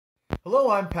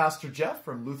Hello, I'm Pastor Jeff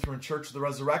from Lutheran Church of the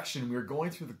Resurrection. We are going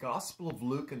through the Gospel of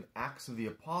Luke and Acts of the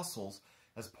Apostles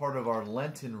as part of our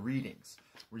Lenten readings.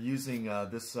 We're using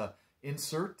this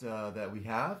insert that we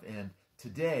have, and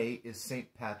today is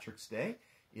St. Patrick's Day.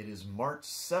 It is March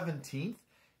 17th,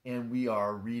 and we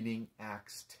are reading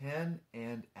Acts 10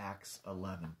 and Acts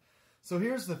 11. So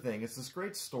here's the thing. It's this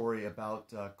great story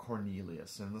about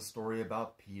Cornelius and the story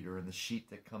about Peter and the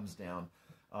sheet that comes down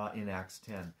in Acts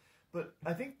 10. But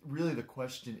I think really the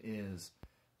question is,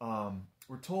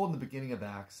 we're told in the beginning of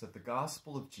Acts that the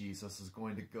gospel of Jesus is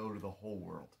going to go to the whole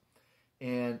world.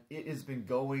 And it has been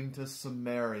going to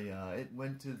Samaria. It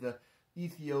went to the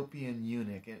Ethiopian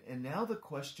eunuch. And now the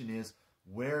question is,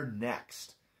 where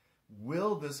next?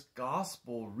 Will this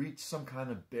gospel reach some kind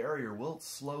of barrier? Will it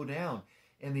slow down?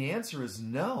 And the answer is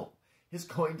no. It's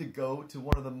going to go to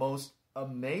one of the most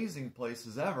amazing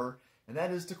places ever, and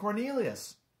that is to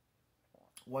Cornelius.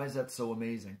 Why is that so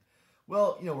amazing?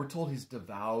 Well, we're told he's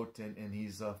devout and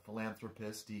he's a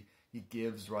philanthropist. He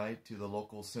gives, right, to the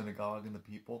local synagogue and the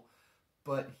people.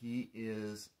 But he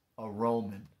is a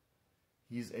Roman.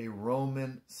 He's a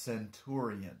Roman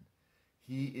centurion.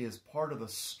 He is part of the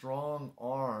strong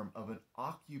arm of an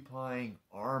occupying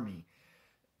army.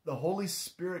 The Holy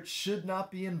Spirit should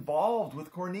not be involved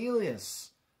with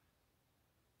Cornelius.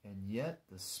 And yet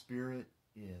the Spirit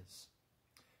is.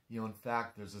 In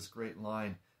fact, there's this great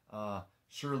line,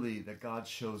 surely that God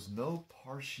shows no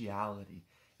partiality.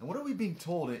 And what are we being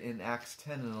told in Acts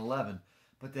 10 and 11?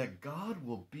 But that God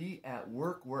will be at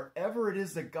work wherever it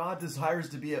is that God desires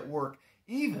to be at work,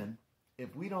 even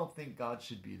if we don't think God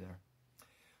should be there.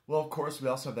 Well, of course, we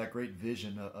also have that great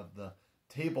vision of the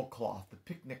tablecloth, the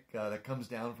picnic that comes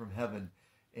down from heaven,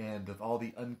 and of all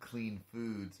the unclean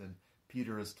foods. And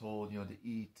Peter is told, to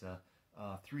eat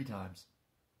 3 times.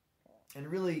 And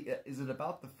really, is it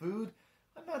about the food?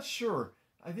 I'm not sure.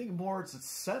 I think more it's a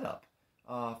setup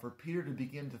for Peter to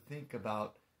begin to think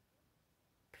about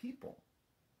people.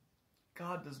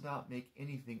 God does not make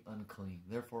anything unclean.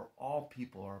 Therefore, all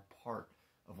people are a part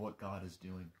of what God is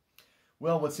doing.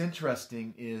 Well, what's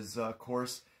interesting is, of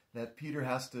course, that Peter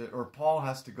has to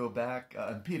go back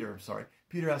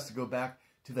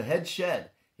to the head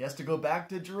shed. He has to go back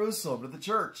to Jerusalem, to the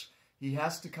church. He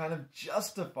has to kind of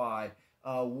justify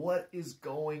what is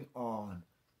going on.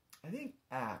 I think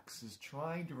Acts is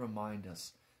trying to remind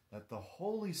us that the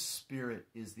Holy Spirit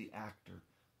is the actor.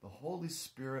 The Holy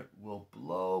Spirit will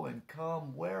blow and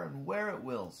come where it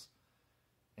wills.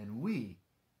 And we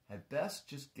had best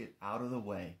just get out of the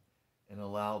way and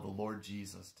allow the Lord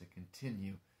Jesus to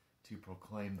continue to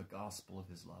proclaim the gospel of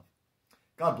his love.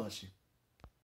 God bless you.